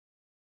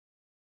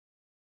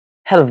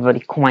Hello everybody,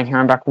 Coin here.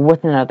 I'm back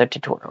with another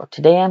tutorial.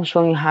 Today I'm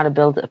showing you how to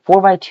build a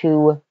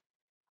 4x2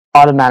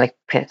 automatic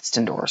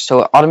piston door.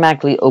 So it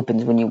automatically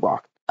opens when you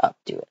walk up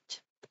to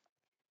it.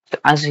 So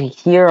as you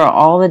see, here are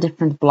all the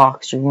different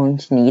blocks you're going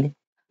to need.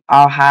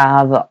 I'll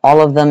have all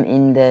of them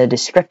in the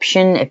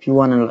description if you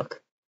want to look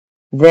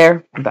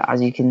there. But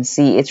as you can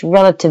see, it's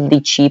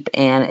relatively cheap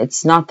and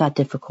it's not that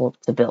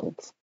difficult to build.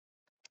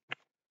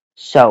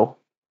 So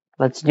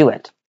let's do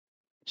it.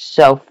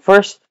 So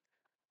first,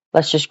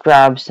 let's just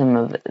grab some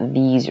of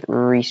these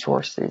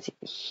resources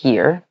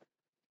here.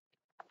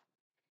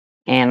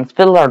 And let's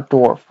build our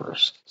door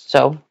first.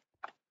 So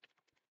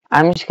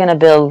I'm just going to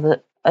build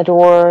a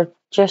door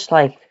just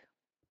like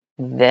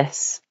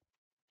this.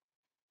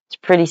 It's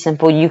pretty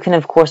simple. You can,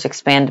 of course,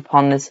 expand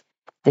upon this.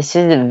 This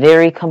is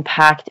very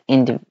compact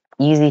and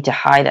easy to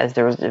hide as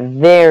there is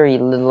very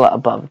little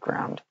above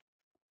ground,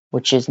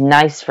 which is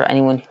nice for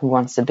anyone who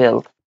wants to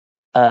build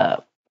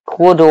a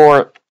cool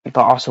door but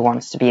also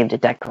wants to be able to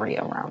decorate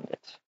around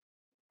it.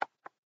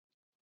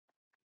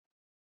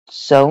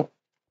 So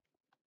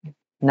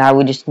now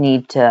we just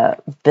need to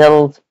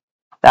build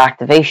the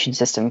activation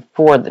system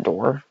for the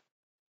door.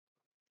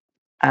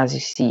 As you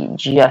see,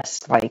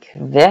 just like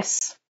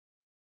this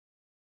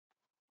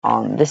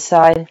on this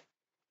side,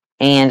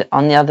 and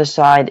on the other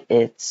side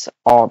it's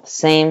all the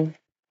same.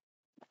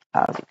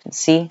 As you can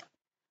see,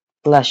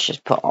 let's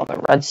just put all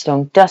the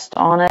redstone dust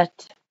on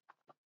it.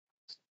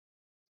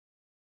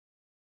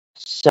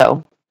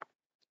 So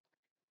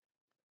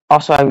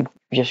also I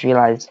just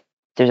realized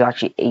there's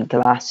actually 8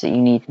 glass that you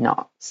need,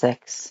 not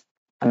 6.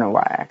 I don't know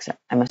why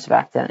I must have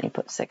accidentally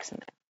put 6 in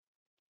there.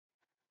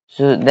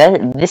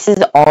 So this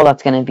is all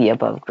that's going to be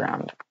above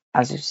ground,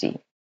 as you see.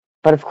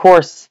 But of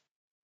course,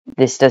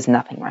 this does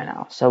nothing right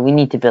now, so we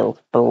need to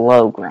build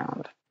below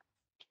ground.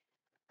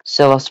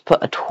 So let's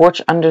put a torch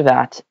under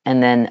that,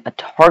 and then a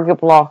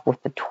target block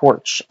with the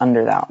torch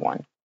under that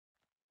one.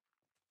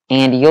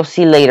 And you'll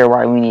see later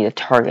why we need a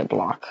target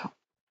block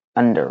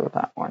under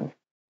that one.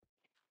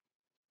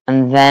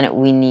 And then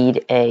we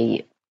need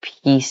a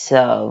piece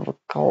of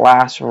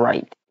glass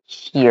right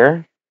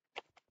here,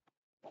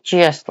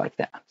 just like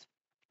that.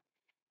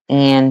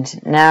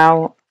 And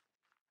now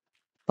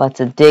let's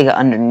dig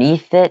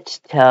underneath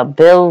it to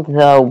build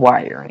the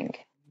wiring.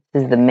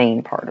 This is the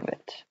main part of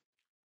it.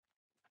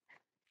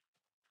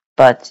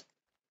 But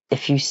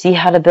if you see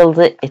how to build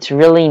it, it's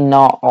really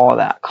not all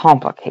that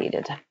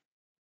complicated.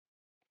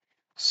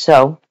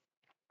 So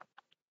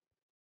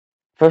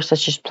first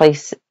let's just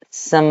place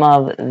some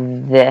of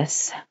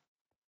this,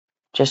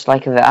 just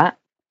like that.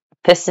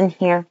 Piston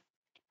here,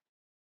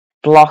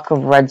 block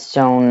of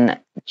redstone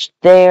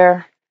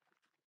there,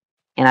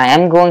 and I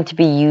am going to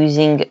be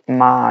using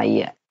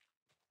my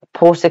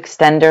post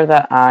extender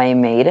that I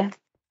made.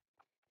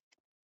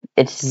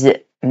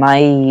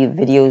 My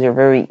videos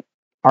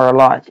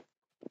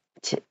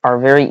are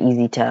very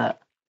easy to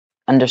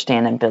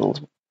understand and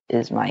build,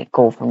 is my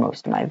goal for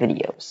most of my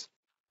videos.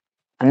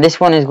 And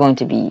this one is going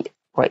to be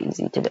quite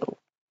easy to build.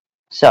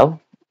 So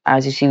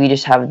as you see, we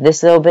just have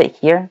this little bit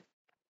here.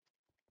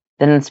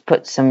 Then let's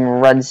put some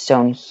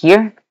redstone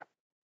here.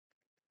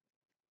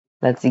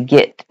 Let's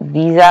get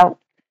these out.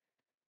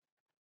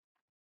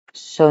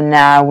 So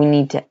now we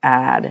need to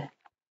add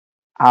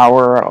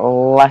our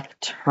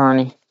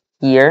lectern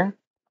here.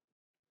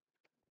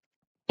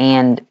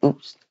 And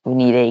oops, we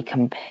need a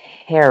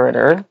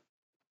comparator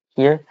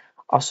here.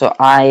 Also,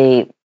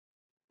 my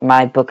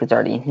book is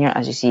already in here.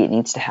 As you see, it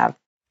needs to have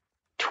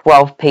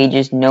 12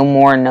 pages, no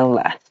more, no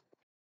less.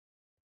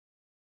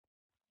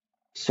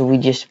 So we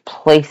just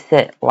place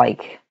it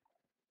like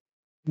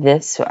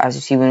this. So as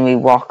you see, when we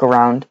walk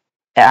around,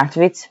 it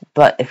activates.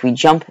 But if we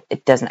jump,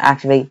 it doesn't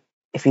activate.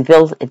 If we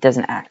build, it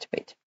doesn't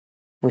activate,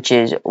 which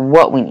is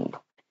what we need.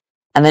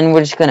 And then we're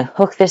just going to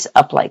hook this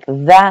up like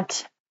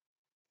that.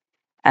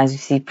 As you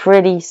see,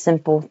 pretty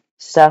simple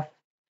stuff.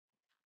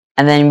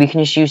 And then we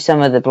can just use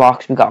some of the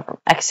blocks we got from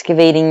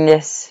excavating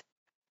this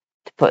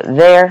to put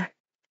there.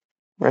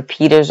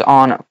 Repeaters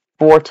on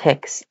 4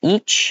 ticks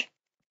each,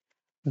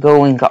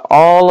 going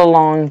all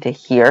along to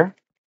here.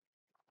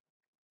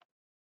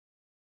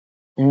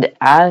 And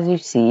as you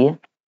see,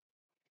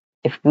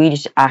 if we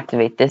just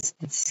activate this,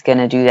 it's going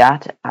to do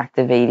that,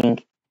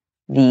 activating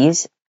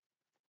these.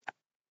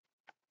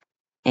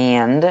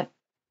 And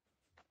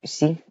you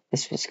see,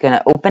 this is going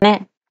to open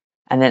it,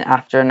 and then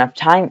after enough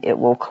time, it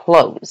will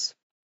close.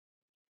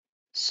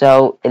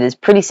 So it is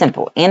pretty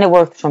simple, and it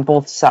works from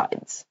both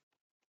sides.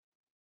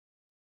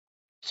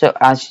 So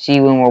as you see,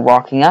 when we're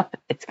walking up,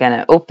 it's going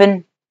to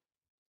open,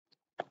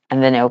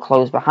 and then it will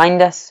close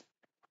behind us.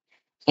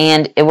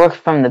 And it works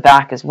from the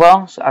back as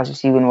well. So as you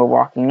see, when we're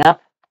walking up,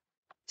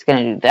 it's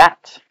going to do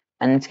that,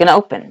 and it's going to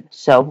open.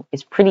 So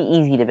it's pretty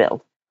easy to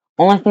build.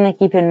 Only thing to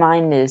keep in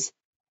mind is,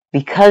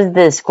 because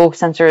the Skulk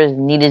sensor is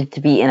needed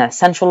to be in a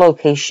central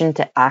location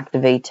to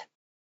activate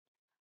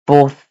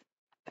both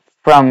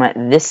from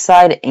this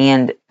side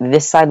and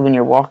this side when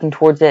you're walking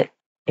towards it,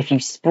 if you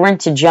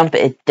sprint to jump,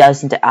 it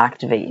doesn't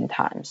activate in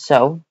time.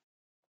 So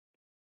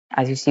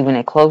as you see, when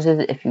it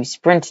closes, if you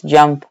sprint to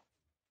jump,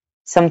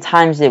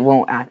 sometimes it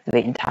won't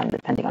activate in time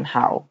depending on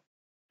how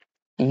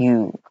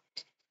you're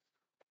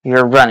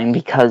running,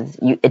 because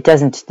it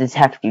doesn't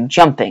detect you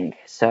jumping.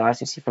 So as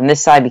you see from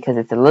this side, because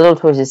it's a little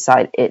towards this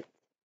side, it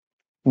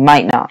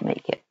might not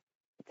make it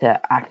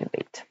to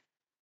activate.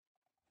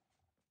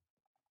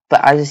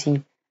 But as you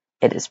see,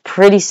 it is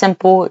pretty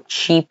simple,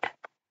 cheap,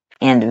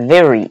 and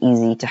very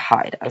easy to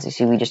hide. As you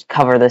see, we just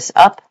cover this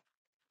up,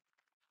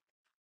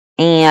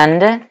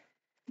 and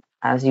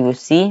as you will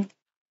see,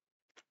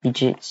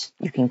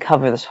 you can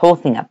cover this whole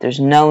thing up. There's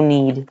no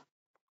need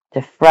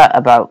to fret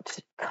about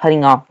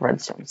cutting off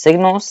redstone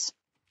signals,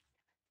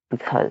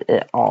 because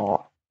it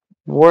all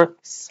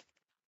works.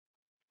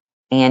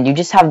 And you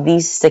just have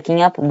these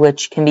sticking up,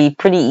 which can be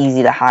pretty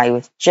easy to hide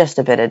with just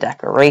a bit of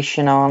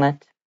decoration on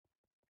it.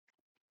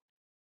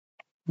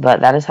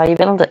 But that is how you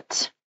build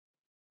it.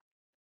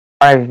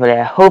 Alright everybody,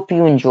 I hope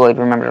you enjoyed.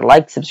 Remember to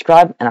like,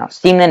 subscribe, and I'll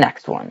see you in the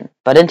next one.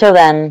 But until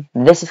then,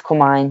 this is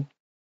Quill.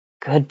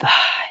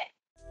 Goodbye.